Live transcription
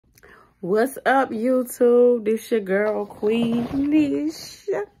What's up, YouTube? This your girl, Queen Niche.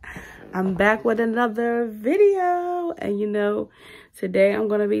 I'm back with another video. And today I'm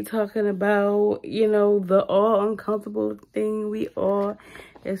going to be talking about, the all uncomfortable thing we all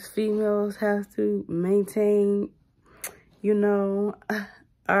as females have to maintain,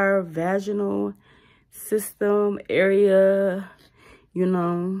 our vaginal system area,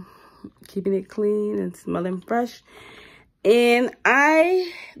 keeping it clean and smelling fresh. And I've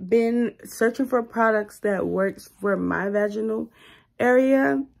been searching for products that works for my vaginal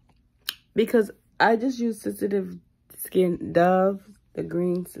area because I just use sensitive skin, Dove, the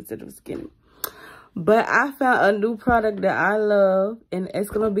green sensitive skin. But I found a new product that I love, and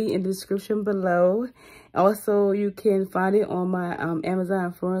it's going to be in the description below. Also, you can find it on my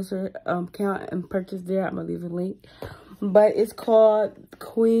Amazon influencer account and purchase there. I'm going to leave a link. But it's called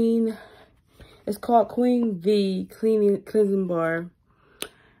Queen V Cleansing Bar.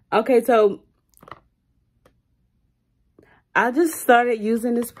 Okay, so I just started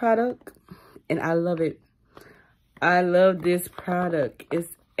using this product and I love it. I love this product.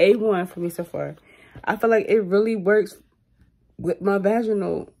 It's A1 for me so far. I feel like it really works with my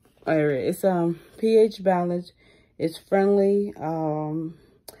vaginal area. It's pH balanced. It's friendly.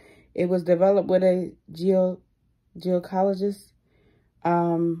 It was developed with a gynecologist.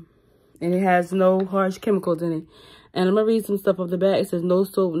 And it has no harsh chemicals in it. And I'm going to read some stuff off the back. It says, no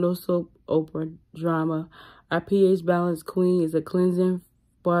soap, Oprah drama. Our pH Balance Queen is a cleansing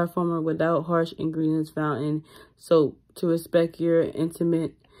bar former without harsh ingredients found in soap to respect your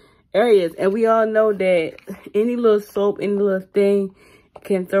intimate areas. And we all know that any little soap, any little thing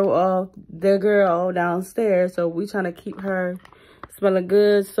can throw off the girl downstairs. So we trying to keep her smelling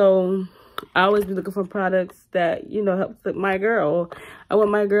good. So I always be looking for products that, help with my girl. I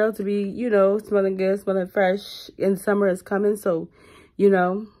want my girl to be, smelling good, smelling fresh. And summer is coming, so,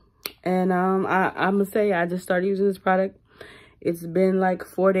 And I'm going to say I just started using this product. It's been like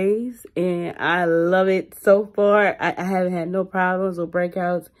 4 days, and I love it so far. I haven't had no problems or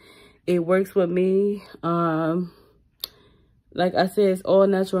breakouts. It works with me. Like I said, it's all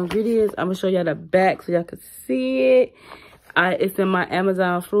natural ingredients. I'm going to show y'all the back so y'all can see it. It's in my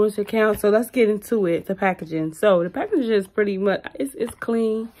Amazon influencer account. So let's get into it, the packaging. So the packaging is pretty much, it's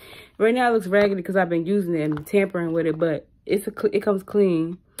clean. Right now it looks raggedy because I've been using it and tampering with it, but it comes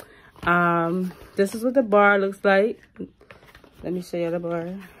clean. This is what the bar looks like. Let me show you the bar.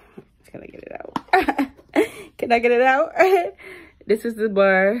 Can I get it out? Can I get it out? This is the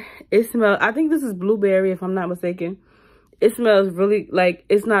bar. It smells, I think this is blueberry if I'm not mistaken. It smells really,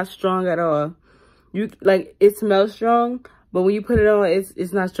 it's not strong at all. It smells strong, but when you put it on,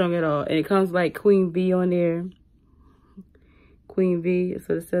 it's not strong at all. And it comes like Queen V on there. Queen V,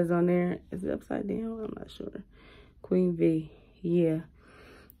 so it says on there. Is it upside down? I'm not sure. Queen V, yeah.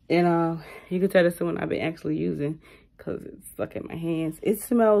 And you can tell this is the one I've been actually using because it's stuck in my hands. It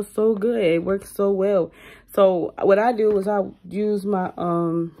smells so good. It works so well. So what I do is I use my,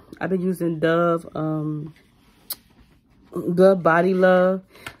 I've been using Dove, Good Body Love.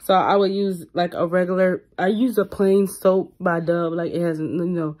 So I would use like I use a plain soap by Dove. Like it has,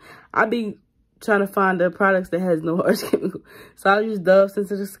 I be trying to find the products that has no harsh chemical. So I use Dove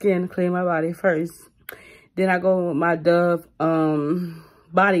Sensitive Skin to clean my body first. Then I go with my Dove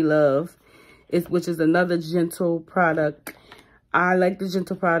Body Love, which is another gentle product. I like the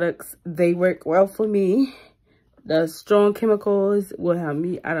gentle products. They work well for me. The strong chemicals will have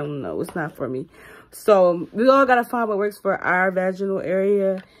me, I don't know. It's not for me. So we all gotta find what works for our vaginal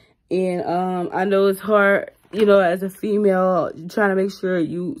area. And I know it's hard, as a female, trying to make sure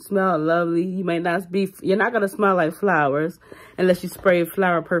you smell lovely. You're not gonna smell like flowers unless you spray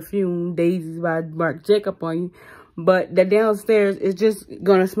flower perfume, Daisies by Marc Jacob on you. But the downstairs is just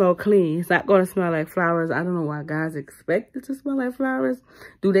gonna smell clean. It's not gonna smell like flowers. I don't know why guys expect it to smell like flowers.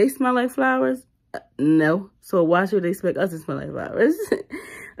 Do they smell like flowers? No. So why should they expect us to smell like flowers?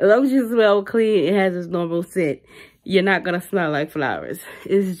 As long as you smell clean, it has its normal scent, you're not going to smell like flowers.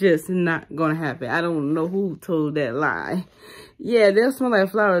 It's just not going to happen. I don't know who told that lie. Yeah, they'll smell like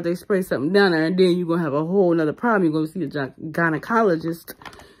flowers. They spray something down there, and then you're going to have a whole nother problem. You're going to see a gynecologist.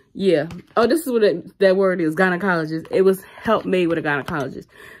 Yeah. Oh, this is what that word is, gynecologist. It was help made with a gynecologist.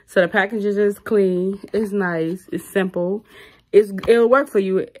 So the packaging is clean. It's nice. It's simple. It'll work for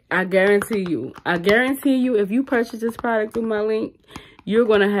you. I guarantee you. I guarantee you if you purchase this product through my link, you're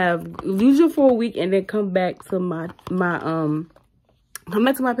gonna use it for a week and then come back to my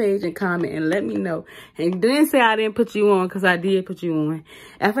page and comment and let me know. And then say I didn't put you on, because I did put you on.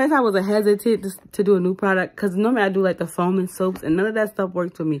 At first I was hesitant to do a new product because normally I do like the foaming soaps and none of that stuff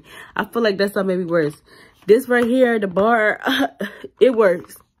worked for me. I feel like that stuff made me worse. This right here, the bar, it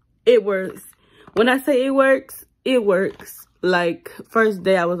works. it works. When I say it works, it works. Like, first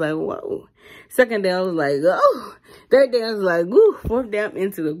day I was like, whoa. Second day I was like, oh. Third day I was like, woo. Fourth day I'm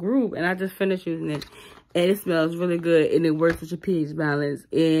into the groove, and I just finished using it. And it smells really good, and it works with your pH balance,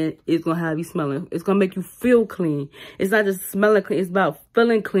 and it's gonna have you smelling. It's gonna make you feel clean. It's not just smelling clean, it's about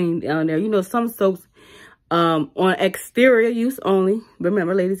feeling clean down there. You know, some soaps on exterior use only.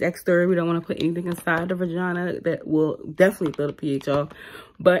 Remember, ladies, exterior, we don't want to put anything inside the vagina that will definitely throw the pH off.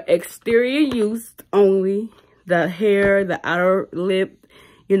 But exterior use only, the hair, the outer lip,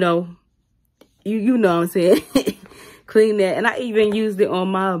 you know, you know what I'm saying. Clean that. And I even used it on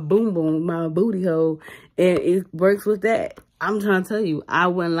my boom boom, my booty hole, and it works with that. I'm trying to tell you, I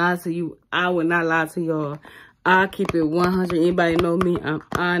wouldn't lie to you. I would not lie to y'all. I keep it 100. Anybody know me? I'm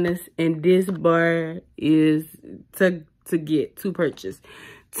honest. And this bar is to get, to purchase.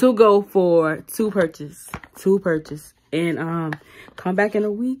 To go for, to purchase. To purchase. And come back in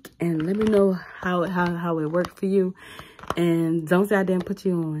a week and let me know how it worked for you. And don't say I didn't put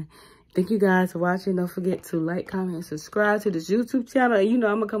you on. Thank you guys for watching. Don't forget to like, comment, and subscribe to this YouTube channel. And you know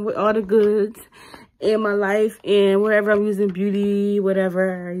I'm going to come with all the goods in my life. And wherever I'm using beauty,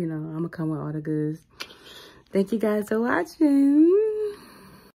 whatever, you know, I'm going to come with all the goods. Thank you guys for watching.